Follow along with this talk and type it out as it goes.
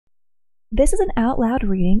This is an out loud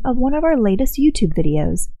reading of one of our latest YouTube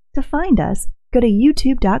videos. To find us, go to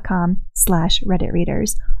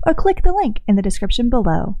youtube.com/redditreaders or click the link in the description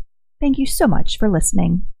below. Thank you so much for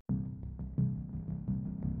listening.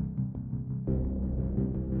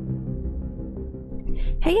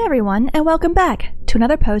 Hey everyone, and welcome back to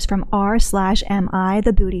another post from r/mi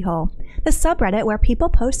the booty hole, the subreddit where people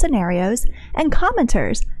post scenarios and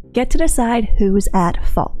commenters get to decide who's at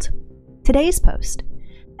fault. Today's post: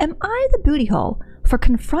 am I the booty hole for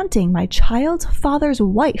confronting my child's father's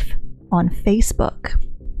wife on Facebook?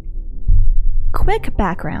 Quick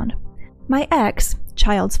background. My ex,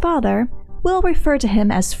 child's father, we'll refer to him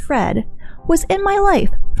as Fred, was in my life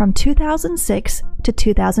from 2006 to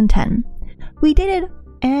 2010. We dated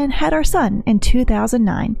and had our son in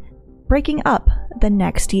 2009, breaking up the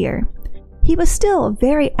next year. He was still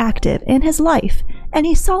very active in his life, and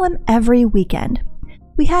he saw him every weekend.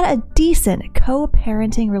 We had a decent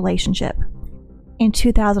co-parenting relationship. In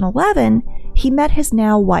 2011, he met his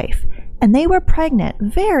now wife, and they were pregnant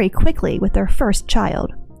very quickly with their first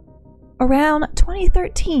child. Around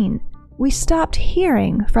 2013, we stopped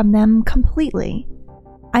hearing from them completely.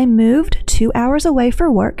 I moved 2 hours away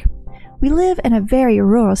for work. We live in a very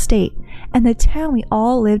rural state, and the town we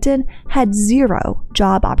all lived in had 0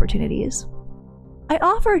 job opportunities. I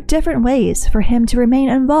offered different ways for him to remain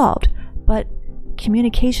involved, but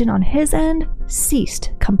communication on his end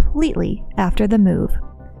ceased completely after the move.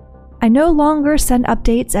 I no longer send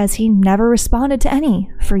updates as he never responded to any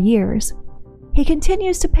for years. He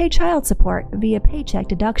continues to pay child support via paycheck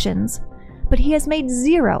deductions, but he has made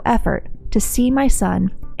 0 effort to see my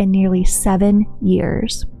son in nearly 7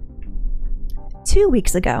 years. 2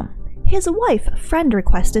 weeks ago, his wife friend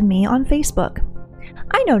requested me on Facebook.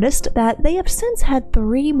 I noticed that they have since had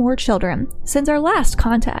 3 more children since our last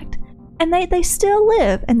contact, and they still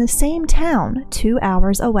live in the same town 2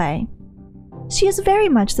 hours away. She is very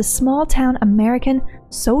much the small town American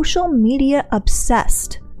social media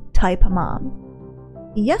obsessed type mom.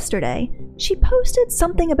 Yesterday, she posted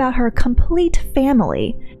something about her complete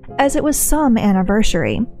family as it was some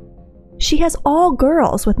anniversary. She has all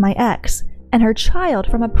girls with my ex, and her child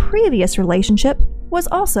from a previous relationship was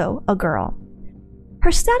also a girl.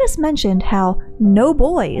 Her status mentioned how no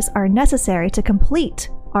boys are necessary to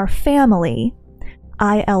complete our family.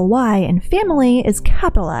 ILY in family is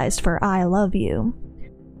capitalized for I love you.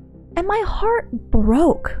 And my heart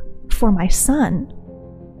broke for my son.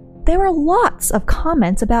 There were lots of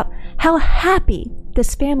comments about how happy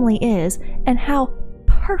this family is and how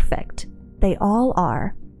perfect they all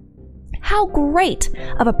are. How great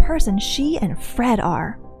of a person she and Fred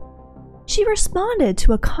are. She responded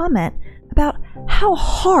to a comment about how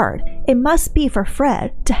hard it must be for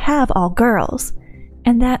Fred to have all girls,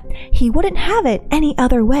 and that he wouldn't have it any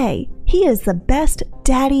other way. He is the best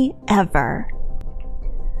daddy ever.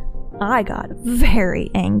 I got very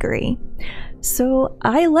angry, so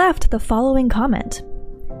I left the following comment.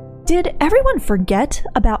 Did everyone forget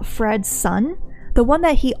about Fred's son? The one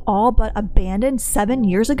that he all but abandoned 7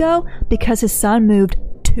 years ago because his son moved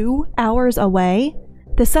 2 hours away?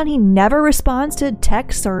 The son he never responds to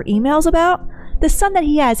texts or emails about? The son that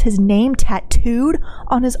he has his name tattooed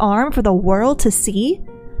on his arm for the world to see?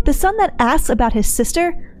 The son that asks about his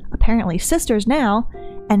sister, apparently sisters now,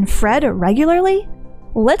 and Fred regularly?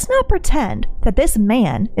 Let's not pretend that this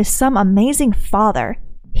man is some amazing father.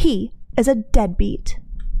 He is a deadbeat.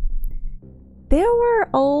 There were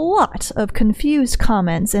a lot of confused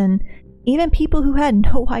comments and even people who had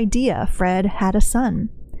no idea Fred had a son.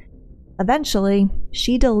 Eventually,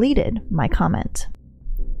 she deleted my comment.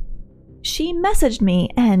 She messaged me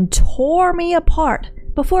and tore me apart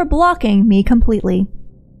before blocking me completely.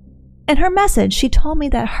 In her message, she told me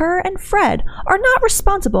that her and Fred are not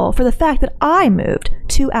responsible for the fact that I moved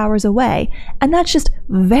 2 hours away, and that's just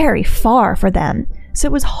very far for them, so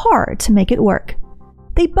it was hard to make it work.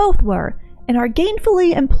 They both were and are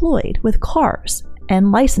gainfully employed with cars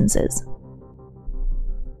and licenses.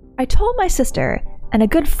 I told my sister and a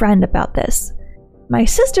good friend about this. My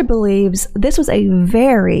sister believes this was a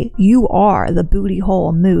very you are the booty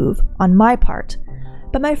hole move on my part,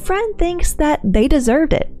 but my friend thinks that they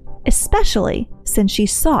deserved it, especially since she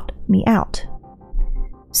sought me out.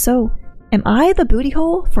 So, am I the booty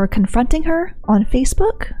hole for confronting her on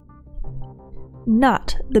Facebook?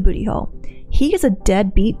 Not the booty hole. He is a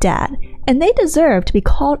deadbeat dad, and they deserve to be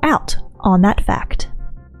called out on that fact.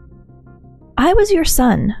 I was your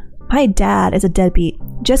son. My dad is a deadbeat.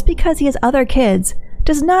 Just because he has other kids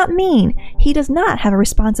does not mean he does not have a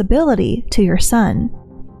responsibility to your son.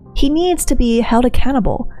 He needs to be held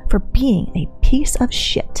accountable for being a piece of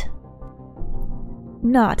shit.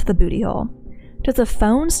 Not the booty hole. Does the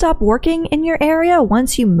phone stop working in your area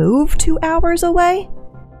once you move 2 hours away?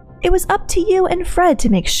 It was up to you and Fred to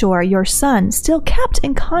make sure your son still kept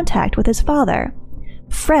in contact with his father.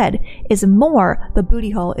 Fred is more the booty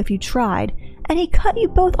hole if you tried, and he cut you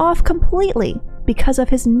both off completely because of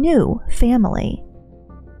his new family.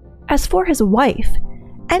 As for his wife,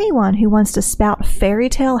 anyone who wants to spout fairy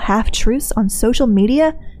tale half-truths on social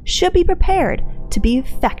media should be prepared to be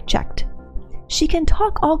fact-checked. She can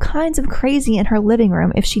talk all kinds of crazy in her living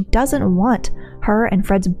room if she doesn't want her and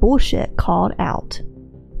Fred's bullshit called out.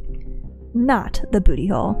 Not the booty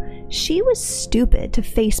hole. She was stupid to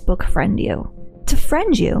Facebook friend you. To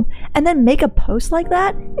friend you and then make a post like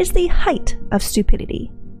that is the height of stupidity.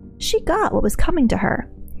 She got what was coming to her.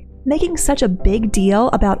 Making such a big deal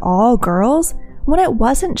about all girls when it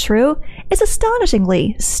wasn't true is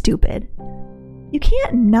astonishingly stupid. You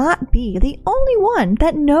can't not be the only one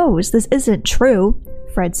that knows this isn't true.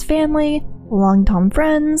 Fred's family, longtime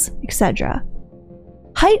friends, etc.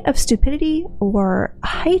 Height of stupidity or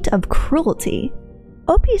height of cruelty?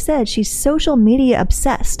 OP said she's social media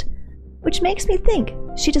obsessed, which makes me think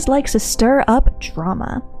she just likes to stir up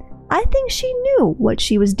drama. I think she knew what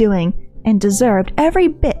she was doing and deserved every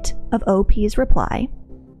bit of OP's reply.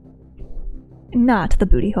 Not the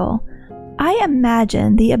booty hole. I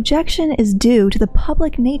imagine the objection is due to the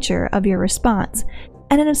public nature of your response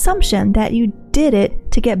and an assumption that you did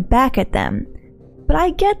it to get back at them. But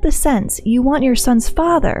I get the sense you want your son's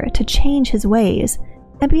father to change his ways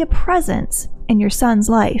and be a presence in your son's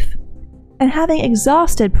life. And having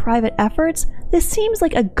exhausted private efforts, this seems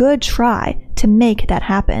like a good try to make that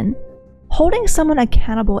happen. Holding someone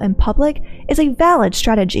accountable in public is a valid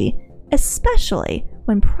strategy, especially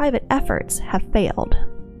when private efforts have failed.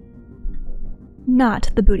 Not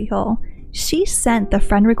the booty hole. She sent the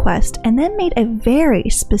friend request and then made a very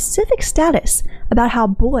specific status about how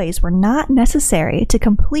boys were not necessary to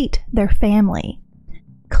complete their family.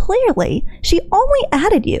 Clearly, she only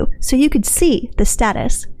added you so you could see the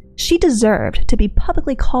status. She deserved to be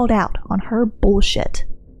publicly called out on her bullshit.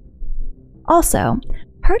 Also,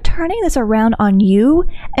 her turning this around on you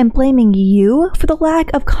and blaming you for the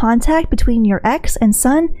lack of contact between your ex and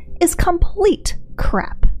son is complete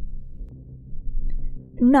crap.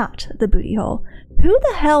 Not the booty hole. Who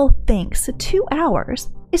the hell thinks 2 hours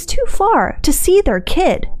is too far to see their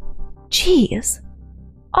kid? Jeez.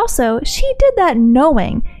 Also, she did that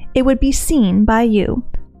knowing it would be seen by you.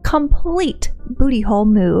 Complete booty hole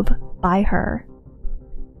move by her.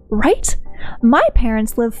 Right? My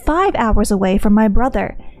parents live 5 hours away from my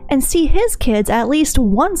brother and see his kids at least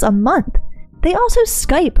once a month. They also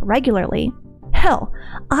Skype regularly. Hell,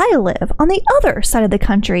 I live on the other side of the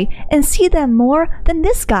country and see them more than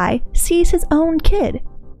this guy sees his own kid.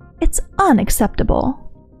 It's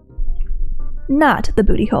unacceptable. Not the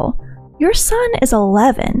booty hole. Your son is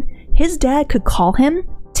 11. His dad could call him,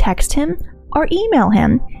 text him, or email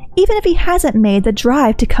him, even if he hasn't made the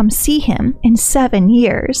drive to come see him in 7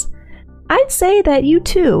 years. I'd say that you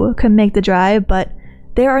too could make the drive, but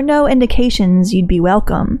there are no indications you'd be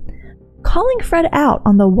welcome. Calling Fred out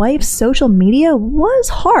on the wife's social media was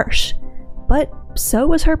harsh, but so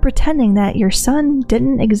was her pretending that your son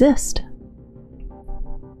didn't exist.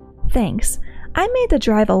 Thanks. I made the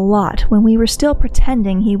drive a lot when we were still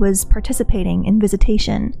pretending he was participating in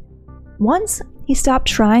visitation. Once he stopped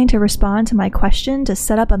trying to respond to my question to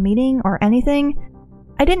set up a meeting or anything,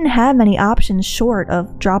 I didn't have many options short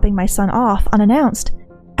of dropping my son off unannounced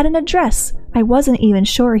at an address I wasn't even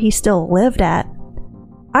sure he still lived at.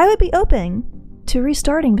 I would be open to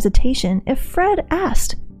restarting visitation if Fred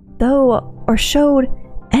asked, though, or showed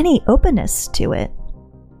any openness to it.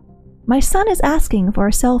 My son is asking for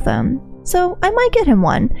a cell phone, so I might get him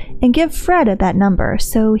one and give Fred that number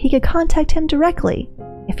so he could contact him directly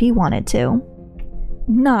if he wanted to.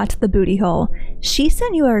 Not the booty hole. She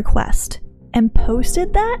sent you a request and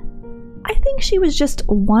posted that? I think she was just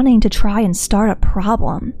wanting to try and start a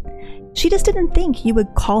problem. She just didn't think you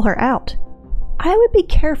would call her out. I would be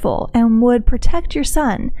careful and would protect your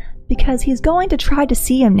son because he's going to try to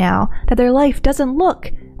see him now that their life doesn't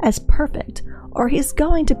look as perfect, or he's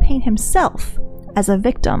going to paint himself as a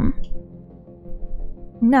victim.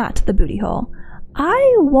 Not the booty hole.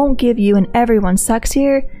 I won't give you an everyone sucks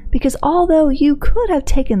here because although you could have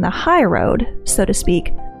taken the high road, so to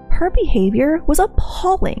speak, her behavior was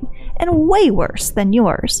appalling and way worse than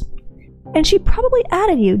yours. And she probably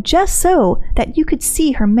added you just so that you could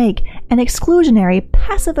see her make an exclusionary,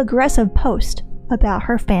 passive-aggressive post about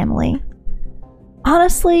her family.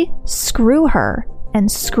 Honestly, screw her and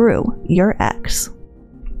screw your ex.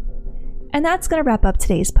 And that's going to wrap up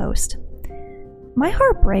today's post. My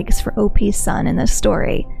heart breaks for OP's son in this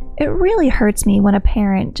story, It really hurts me when a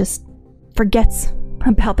parent just forgets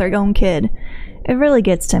about their own kid. It really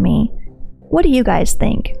gets to me. What do you guys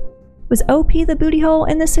think? Was OP the booty hole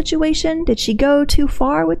in this situation? Did she go too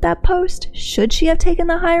far with that post? Should she have taken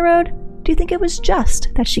the high road? Do you think it was just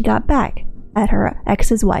that she got back at her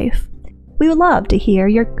ex's wife? We would love to hear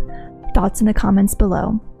your thoughts in the comments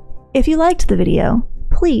below. If you liked the video,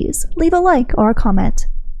 please leave a like or a comment.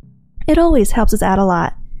 It always helps us out a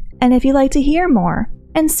lot. And if you'd like to hear more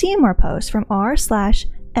and see more posts from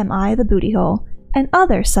r/mi the booty hole and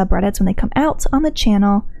other subreddits when they come out on the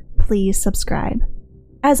channel, please subscribe.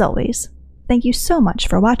 As always, thank you so much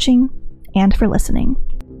for watching and for listening.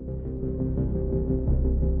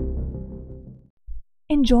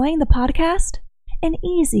 Enjoying the podcast? An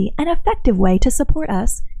easy and effective way to support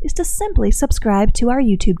us is to simply subscribe to our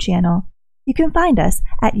YouTube channel. You can find us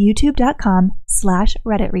at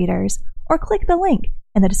youtube.com/redditreaders or click the link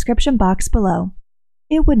in the description box below.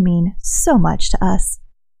 It would mean so much to us.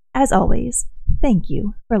 As always, thank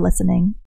you for listening.